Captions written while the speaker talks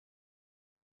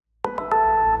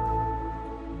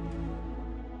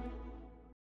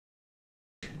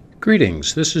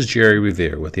Greetings, this is Jerry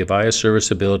Revier with the Avaya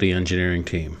Serviceability Engineering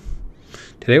team.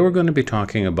 Today we're going to be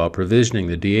talking about provisioning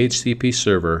the DHCP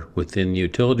server within the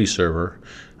utility server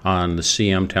on the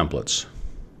CM templates.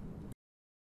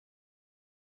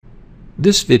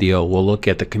 This video will look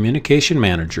at the Communication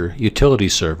Manager Utility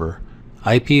Server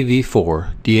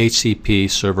IPv4 DHCP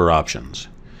server options.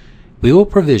 We will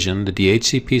provision the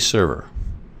DHCP server.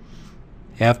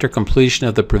 After completion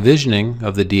of the provisioning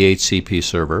of the DHCP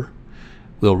server,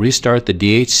 we'll restart the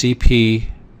DHCP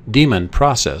daemon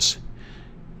process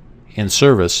and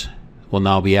service will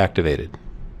now be activated.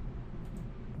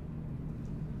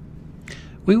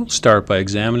 We will start by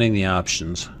examining the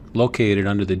options located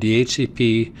under the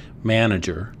DHCP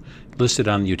Manager listed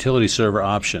on the Utility Server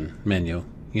option menu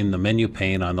in the menu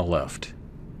pane on the left.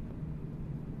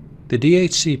 The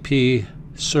DHCP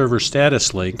Server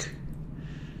Status link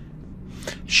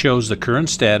shows the current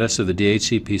status of the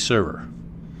DHCP server.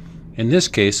 In this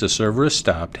case, the server is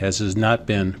stopped as has not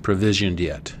been provisioned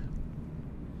yet.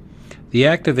 The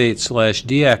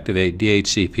Activate/Deactivate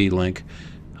DHCP link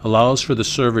allows for the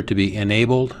server to be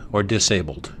enabled or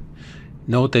disabled.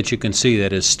 Note that you can see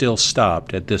that it's still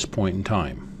stopped at this point in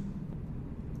time.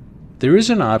 There is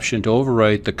an option to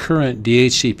overwrite the current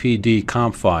DHCPD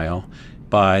comp file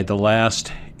by the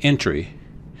last entry,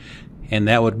 and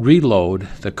that would reload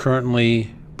the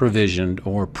currently provisioned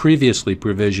or previously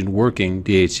provisioned working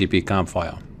DHCP comp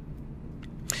file.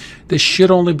 This should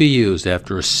only be used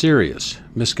after a serious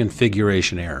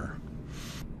misconfiguration error.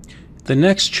 The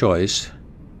next choice,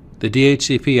 the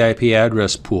DHCP IP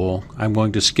address pool, I'm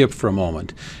going to skip for a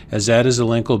moment, as that is the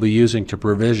link we'll be using to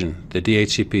provision the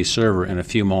DHCP server in a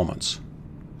few moments.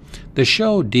 The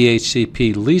Show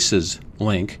DHCP Leases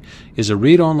link is a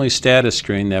read-only status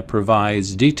screen that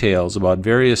provides details about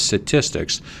various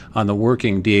statistics on the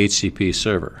working DHCP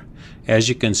server. As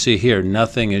you can see here,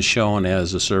 nothing is shown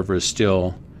as the server is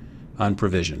still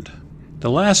unprovisioned.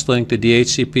 The last link, the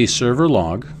DHCP server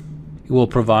log, will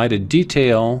provide a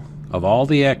detail of all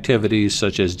the activities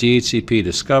such as DHCP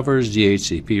discovers,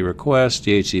 DHCP requests,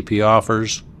 DHCP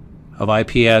offers of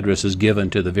IP addresses given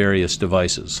to the various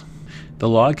devices. The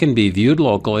log can be viewed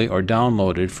locally or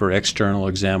downloaded for external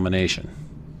examination.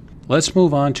 Let's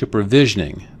move on to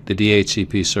provisioning the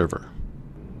DHCP server.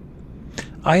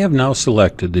 I have now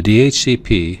selected the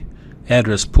DHCP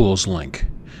address pools link.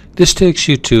 This takes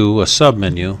you to a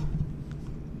submenu.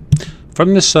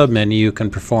 From this submenu you can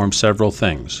perform several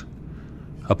things.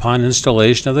 Upon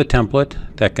installation of the template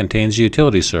that contains the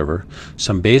utility server,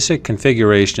 some basic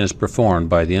configuration is performed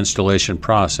by the installation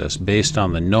process based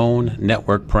on the known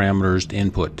network parameters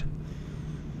input.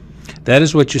 That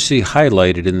is what you see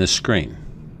highlighted in this screen.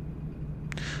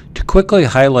 To quickly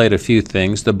highlight a few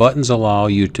things, the buttons allow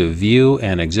you to view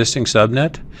an existing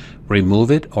subnet,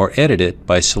 remove it, or edit it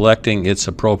by selecting its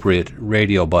appropriate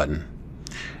radio button.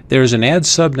 There is an Add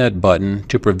Subnet button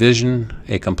to provision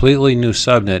a completely new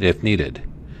subnet if needed.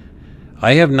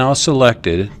 I have now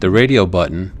selected the radio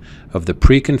button of the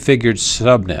pre-configured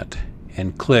subnet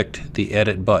and clicked the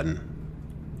Edit button.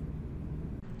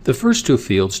 The first two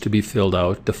fields to be filled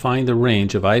out define the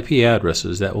range of IP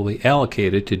addresses that will be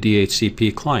allocated to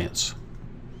DHCP clients.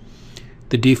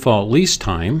 The default lease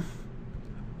time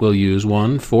will use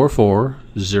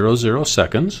 14400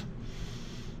 seconds,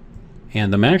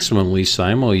 and the maximum lease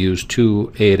time will use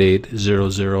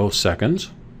 28800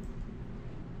 seconds.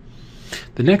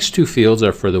 The next two fields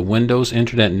are for the Windows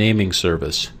Internet Naming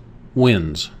Service,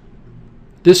 WINS.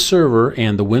 This server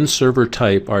and the WINS server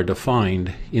type are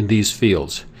defined in these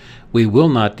fields. We will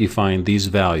not define these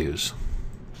values.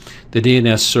 The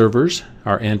DNS servers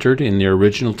are entered in the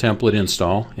original template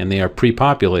install and they are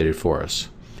pre-populated for us.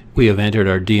 We have entered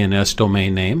our DNS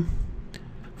domain name,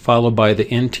 followed by the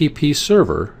NTP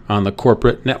server on the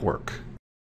corporate network.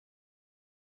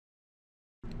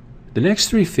 The next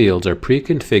three fields are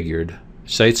pre-configured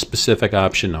site-specific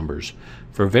option numbers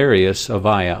for various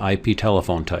Avaya IP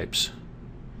telephone types.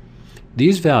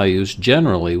 These values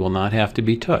generally will not have to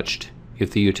be touched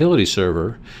if the utility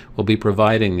server will be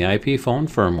providing the IP phone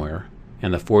firmware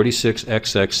and the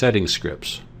 46XX setting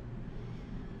scripts.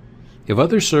 If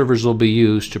other servers will be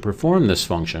used to perform this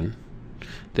function,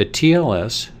 the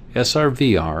TLS,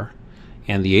 SRVR,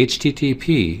 and the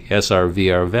HTTP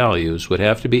SRVR values would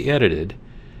have to be edited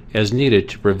as needed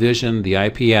to provision the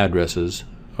IP addresses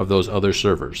of those other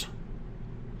servers.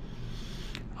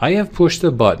 I have pushed the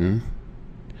button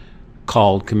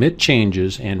called Commit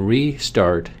Changes and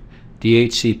Restart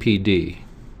DHCPD.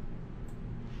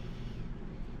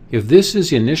 If this is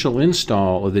the initial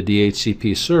install of the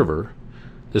DHCP server,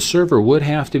 the server would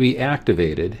have to be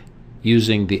activated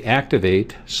using the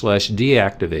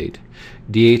activate/deactivate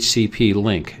DHCP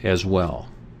link as well.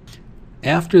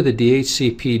 After the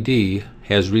DHCPD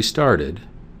has restarted,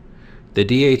 the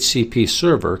DHCP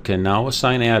server can now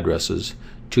assign addresses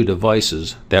to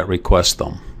devices that request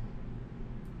them.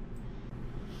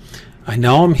 I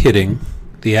now am hitting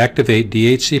the Activate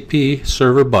DHCP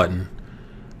Server button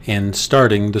and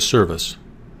starting the service.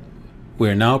 We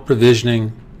are now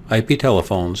provisioning IP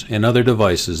telephones and other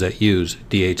devices that use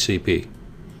DHCP.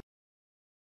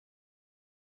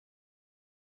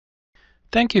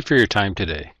 Thank you for your time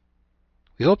today.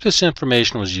 We hope this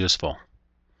information was useful.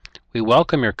 We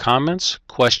welcome your comments,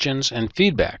 questions, and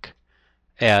feedback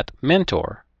at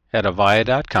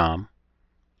mentor@avaya.com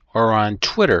or on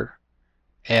Twitter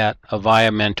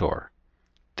 @AvayaMentor.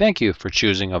 Thank you for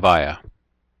choosing Avaya.